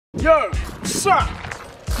Yo, what's up?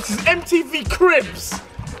 This is MTV Cribs.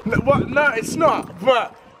 No, what? No, it's not,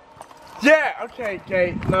 but yeah, okay,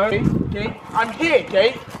 Gate. No, Gate. I'm here,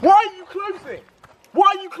 Gate. Why are you closing?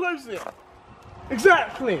 Why are you closing?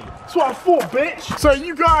 Exactly. That's what I thought, bitch. So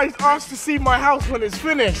you guys asked to see my house when it's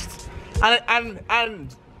finished. And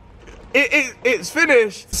it's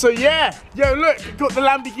finished. So yeah. Yo, look, got the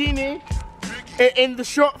Lamborghini in the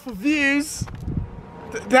shot for views.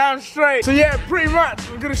 Down straight. So yeah, pretty much,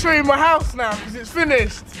 I'm gonna show you my house now because it's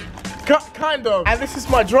finished. Kind of. And this is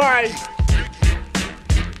my drive.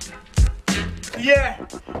 Yeah,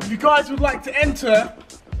 if you guys would like to enter,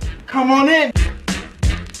 come on in.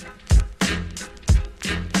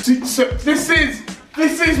 So this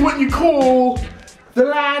is what you call the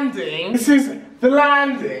landing. This is the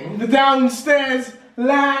landing, the downstairs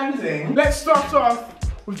landing. Let's start off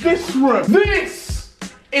with this room. This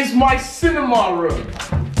is my cinema room.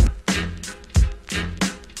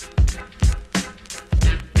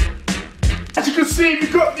 As you can see,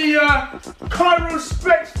 we've got the Cairo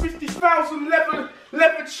Specs 50,000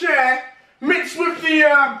 leather chair mixed with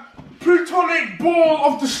the plutonic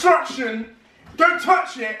ball of destruction. Don't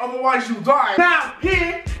touch it, otherwise you'll die. Now,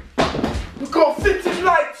 here, we've got fitted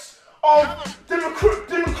lights of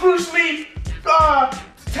democratically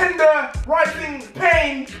tender rising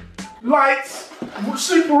pain lights,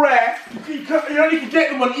 super rare. You only can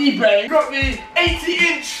get them on eBay. You've got the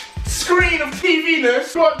 80-inch screen of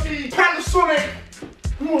TV-ness. Got the Panasonic,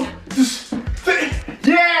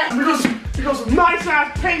 yeah, you got some nice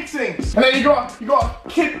ass paintings. And then you got a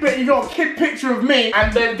kid picture of me.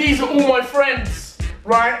 And then these are all my friends,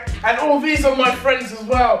 right? And all these are my friends as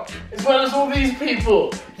well as all these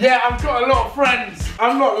people. Yeah, I've got a lot of friends.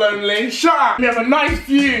 I'm not lonely. Shut up. We have a nice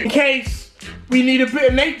view in case we need a bit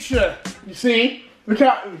of nature. You see? Look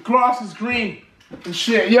out, the grass is green and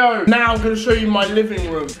shit. Yo, now I'm gonna show you my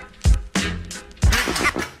living room.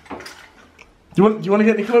 Do you want to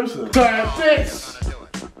get any closer? So this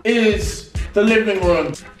is the living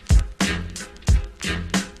room.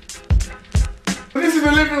 This is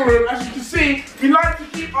the living room. As you can see, we like to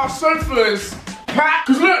keep our sofas packed.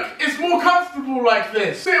 Because look, it's more comfortable like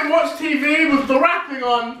this. Sit and watch TV with the wrapping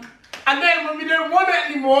on. And then when we don't want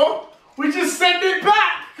it anymore, we just send it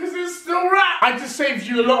back because it's still wrapped. I just saved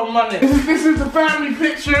you a lot of money. This is the family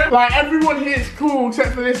picture. Like, everyone here is cool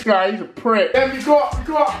except for this guy. He's a prick. Then we got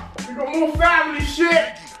more family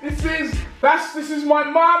shit. This is my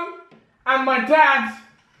mum and my dad.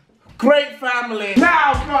 Great family.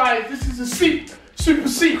 Now, guys, this is a super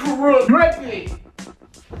secret room. Ready?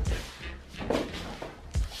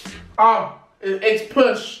 Oh, it's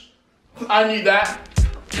push. I knew that.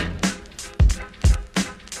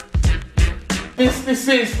 This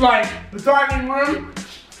is like the dining room.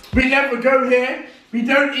 We never go here. We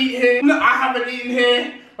don't eat here. No, I haven't eaten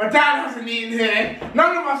here. My dad hasn't eaten here.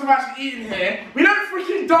 None of us have actually eaten here. We don't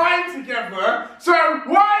freaking dine together. So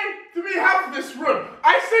why do we have this room?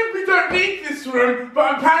 I said we don't need this room,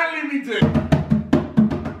 but apparently we do.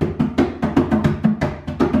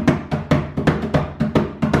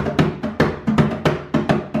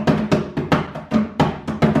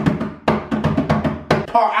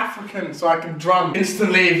 African, so I can drum.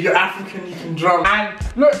 Instantly, if you're African, you can drum. And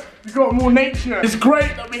look, we've got more nature. It's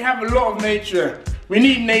great that we have a lot of nature. We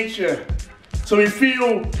need nature, so we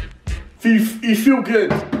feel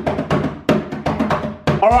good.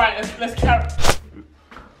 All right, let's carry.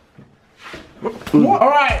 What? All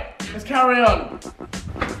right, let's carry on.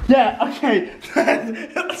 Yeah, okay.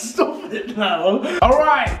 Stop it now. All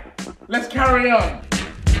right, let's carry on.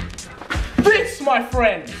 This, my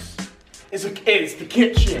friends, is the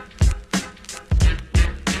kitchen.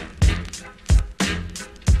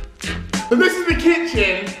 So this is the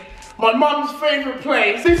kitchen, my mum's favourite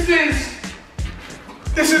place. This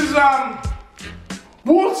is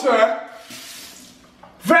water,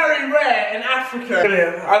 very rare in Africa.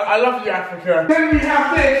 I love you, Africa. Then we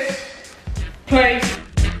have this place.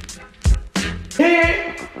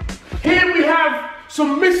 Here we have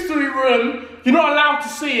some mystery room. You're not allowed to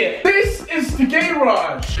see it. This is the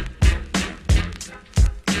garage.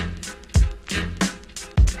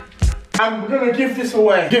 And we're gonna give this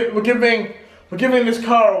away. We're giving this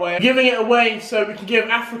car away. We're giving it away so we can give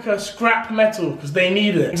Africa scrap metal because they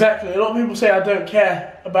need it. Exactly. A lot of people say I don't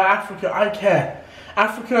care about Africa. I care.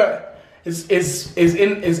 Africa is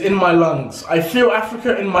in my lungs. I feel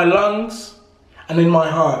Africa in my lungs and in my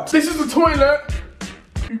heart. This is the toilet.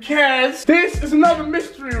 Who cares? This is another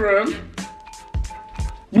mystery room.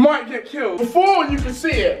 You might get killed. Before you can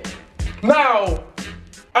see it. Now,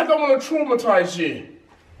 I don't want to traumatize you.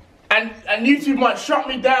 And YouTube might shut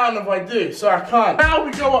me down if I do, so I can't. Now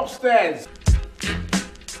we go upstairs.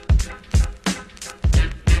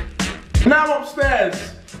 Now I'm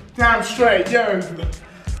upstairs, damn straight, yo.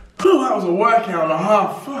 Whew, that was a workout and a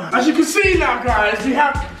half. As you can see now, guys, we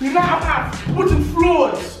now have wooden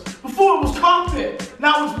floors. Before it was carpet,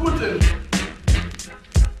 now it's wooden.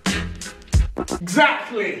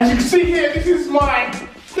 Exactly. As you can see here, this is my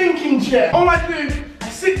thinking chair. All I do, I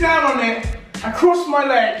sit down on it, I cross my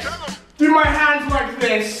legs, do my hands like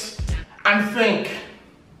this, and think.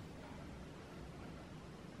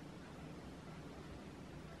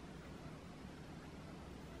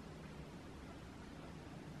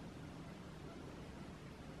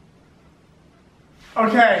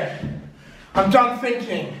 Okay, I'm done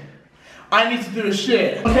thinking. I need to do a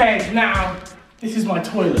shit. Okay, now, this is my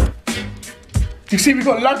toilet. You see we've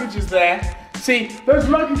got luggages there. See, those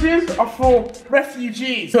luggages are for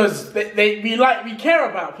refugees. Because we care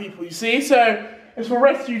about people, you see? So, it's for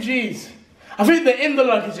refugees. I think they're in the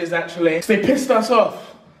luggages, actually. So they pissed us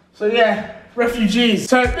off. So yeah, refugees.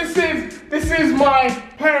 So this is my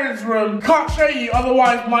parents' room. Can't show you,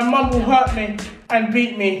 otherwise my mum will hurt me and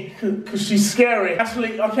beat me because she's scary.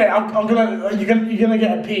 Actually, okay, you're gonna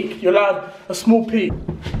get a peek. You're allowed a small peek.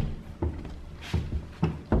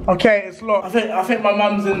 Okay, it's locked. I think my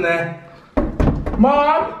mum's in there.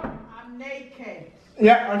 Mum? I'm naked.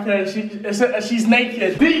 Yeah, okay, she's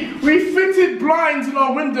naked. We fitted blinds in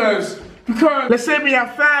our windows because let's say we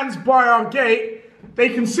have fans by our gate, they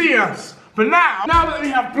can see us. But now that we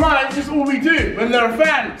have blinds, this is all we do when there are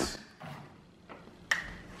fans.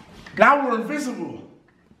 Now we're invisible.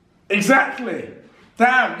 Exactly.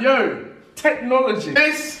 Damn, yo, technology.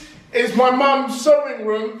 This is my mum's sewing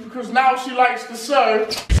room because now she likes to sew.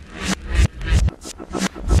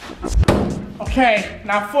 Okay,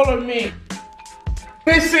 now follow me.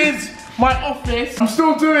 This is my office. I'm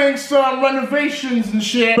still doing some renovations and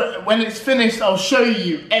shit, but when it's finished, I'll show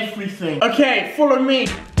you everything. Okay, follow me.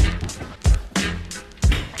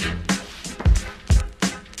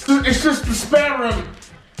 It's just the spare room.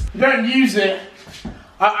 You don't use it.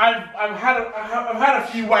 I've had a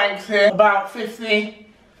few wanks here, about 50,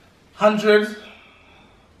 100,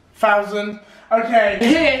 1,000. Okay,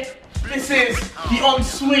 here, this is the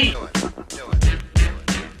ensuite.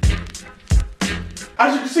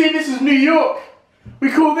 As you can see, this is New York.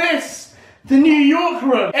 We call this the New York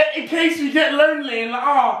room. In case we get lonely and like,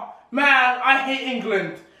 oh man, I hate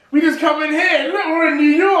England. We just come in here. Look, we're in New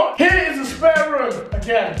York. Here is a spare room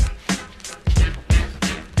again.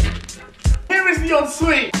 Here is the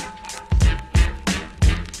ensuite.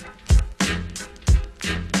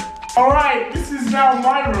 Alright, this is now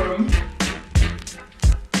my room.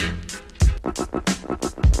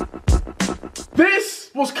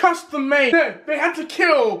 This was custom made. They had to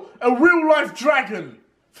kill a real life dragon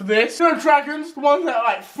for this. You know dragons, the ones that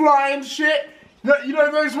like fly and shit? You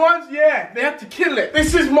know those ones? Yeah, they had to kill it.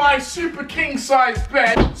 This is my super king size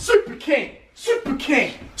bed. Super king, super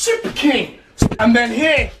king, super king. And then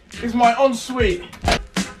here is my ensuite.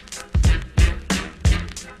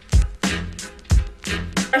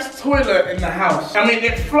 Best toilet in the house. I mean,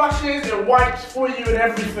 it flushes, it wipes for you and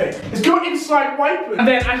everything. It's got inside wipers. And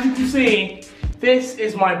then, as you can see, this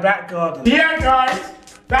is my back garden. Yeah, guys,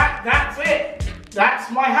 that's it. That's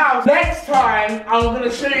my house. Next time, I'm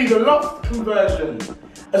gonna show you the loft conversion,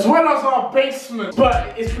 as well as our basement.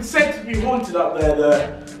 But it's been said to be haunted up there,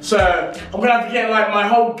 though. So, I'm gonna have to get like my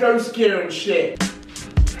whole ghost gear and shit.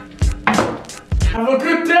 Have a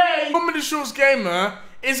good day! 1 Minute Shorts Gamer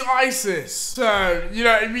is ISIS. So, you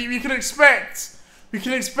know, we can expect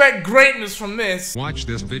greatness from this. Watch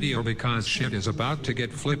this video because shit is about to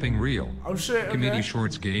get flipping real. Oh shit, okay. Committee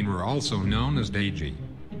Shorts Gamer, also known as Deji.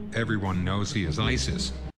 Everyone knows he is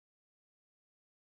ISIS.